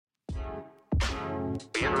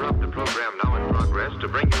We interrupt the program now in progress to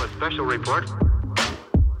bring you a special report.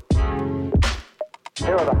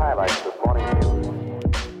 Here are the highlights this morning's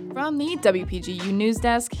news. From the WPGU News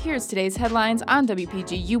Desk, here's today's headlines on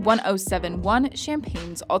WPGU 1071,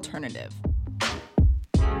 Champaign's Alternative.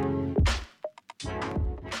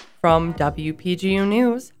 From WPGU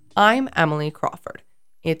News, I'm Emily Crawford.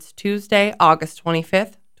 It's Tuesday, August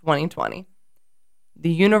 25th, 2020.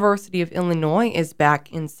 The University of Illinois is back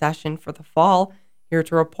in session for the fall. Here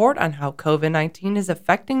to report on how COVID-19 is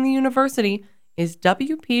affecting the university is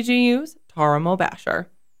WPGU's Tara Mobasher.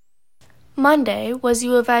 Monday was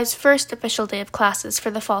U of I's first official day of classes for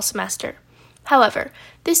the fall semester. However,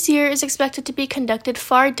 this year is expected to be conducted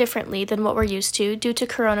far differently than what we're used to due to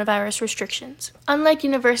coronavirus restrictions. Unlike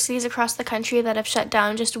universities across the country that have shut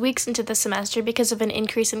down just weeks into the semester because of an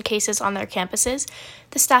increase in cases on their campuses,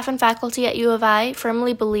 the staff and faculty at U of I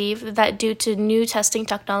firmly believe that due to new testing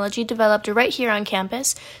technology developed right here on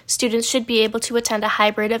campus, students should be able to attend a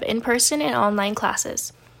hybrid of in-person and online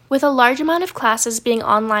classes. With a large amount of classes being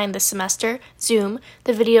online this semester, Zoom,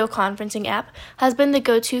 the video conferencing app, has been the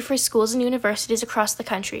go-to for schools and universities across the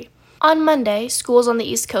country. On Monday, schools on the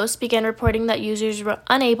East Coast began reporting that users were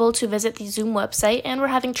unable to visit the Zoom website and were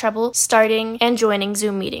having trouble starting and joining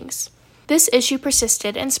Zoom meetings. This issue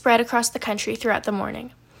persisted and spread across the country throughout the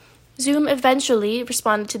morning. Zoom eventually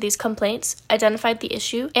responded to these complaints, identified the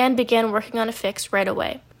issue, and began working on a fix right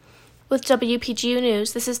away. With WPGU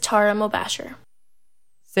News, this is Tara Mobasher.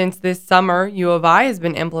 Since this summer, U of I has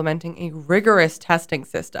been implementing a rigorous testing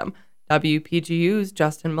system. WPGU's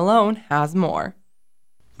Justin Malone has more.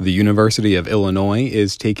 The University of Illinois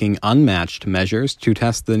is taking unmatched measures to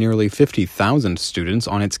test the nearly 50,000 students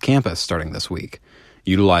on its campus starting this week.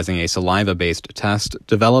 Utilizing a saliva-based test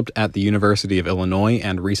developed at the University of Illinois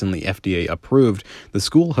and recently FDA approved, the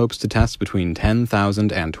school hopes to test between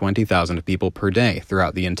 10,000 and 20,000 people per day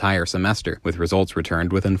throughout the entire semester, with results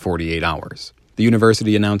returned within 48 hours. The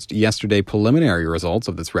university announced yesterday preliminary results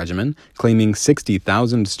of this regimen, claiming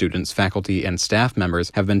 60,000 students, faculty, and staff members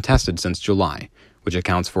have been tested since July, which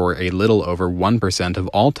accounts for a little over 1% of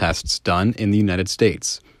all tests done in the United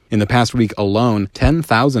States. In the past week alone,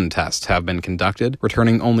 10,000 tests have been conducted,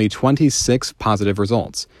 returning only 26 positive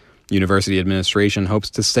results. University administration hopes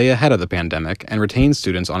to stay ahead of the pandemic and retain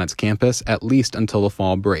students on its campus at least until the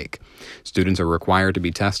fall break. Students are required to be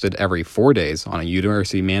tested every 4 days on a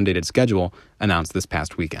university-mandated schedule announced this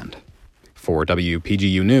past weekend. For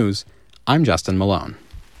WPGU News, I'm Justin Malone.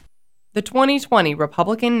 The 2020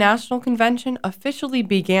 Republican National Convention officially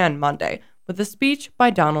began Monday with a speech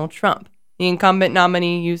by Donald Trump. The incumbent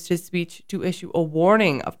nominee used his speech to issue a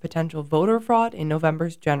warning of potential voter fraud in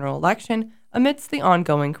November's general election amidst the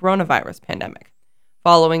ongoing coronavirus pandemic.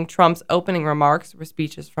 Following Trump's opening remarks were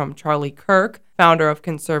speeches from Charlie Kirk, founder of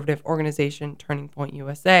conservative organization Turning Point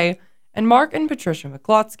USA, and Mark and Patricia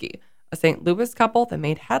McCloskey, a St. Louis couple that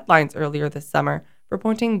made headlines earlier this summer for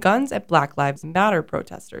pointing guns at Black Lives Matter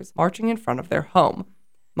protesters marching in front of their home.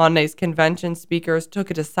 Monday's convention speakers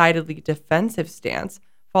took a decidedly defensive stance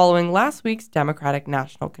following last week's Democratic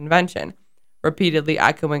National Convention, repeatedly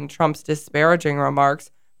echoing Trump's disparaging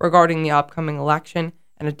remarks regarding the upcoming election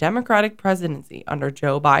and a Democratic presidency under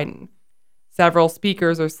Joe Biden. Several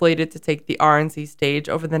speakers are slated to take the RNC stage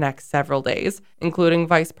over the next several days, including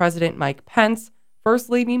Vice President Mike Pence, First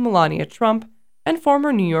Lady Melania Trump, and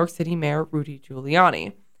former New York City Mayor Rudy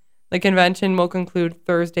Giuliani. The convention will conclude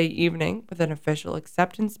Thursday evening with an official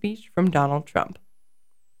acceptance speech from Donald Trump.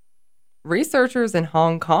 Researchers in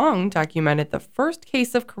Hong Kong documented the first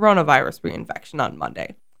case of coronavirus reinfection on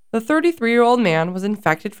Monday. The 33-year-old man was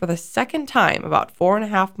infected for the second time about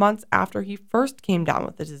 4.5 months after he first came down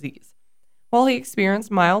with the disease. While he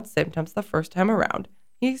experienced mild symptoms the first time around,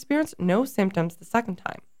 he experienced no symptoms the second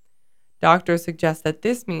time. Doctors suggest that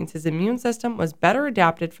this means his immune system was better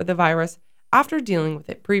adapted for the virus after dealing with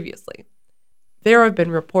it previously. There have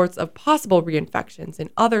been reports of possible reinfections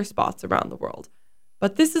in other spots around the world,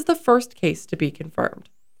 but this is the first case to be confirmed.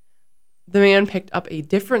 The man picked up a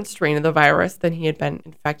different strain of the virus than he had been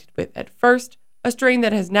infected with at first, a strain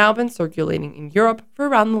that has now been circulating in Europe for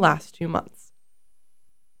around the last 2 months.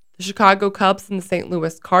 The Chicago Cubs and the St.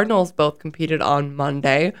 Louis Cardinals both competed on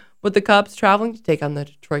Monday, with the Cubs traveling to take on the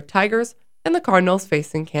Detroit Tigers and the Cardinals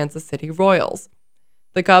facing Kansas City Royals.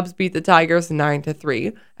 The Cubs beat the Tigers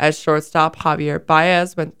 9-3, as shortstop Javier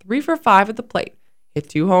Baez went 3 for 5 at the plate, hit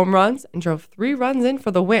 2 home runs, and drove 3 runs in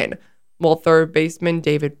for the win, while third baseman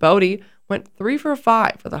David Bote went 3 for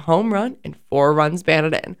 5 with a home run and 4 runs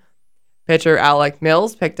batted in. Pitcher Alec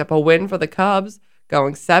Mills picked up a win for the Cubs,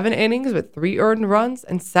 going 7 innings with 3 earned runs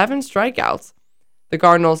and 7 strikeouts. The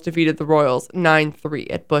Cardinals defeated the Royals 9-3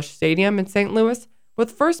 at Busch Stadium in St. Louis,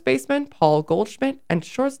 with first baseman Paul Goldschmidt and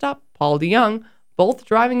shortstop Paul DeYoung both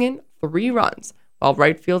driving in 3 runs, while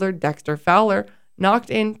right fielder Dexter Fowler knocked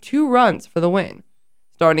in 2 runs for the win.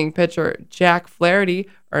 Starting pitcher Jack Flaherty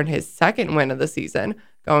earned his 2nd win of the season,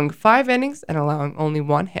 going 5 innings and allowing only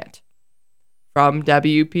 1 hit. From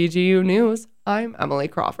WPGU News, I'm Emily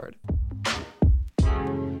Crawford.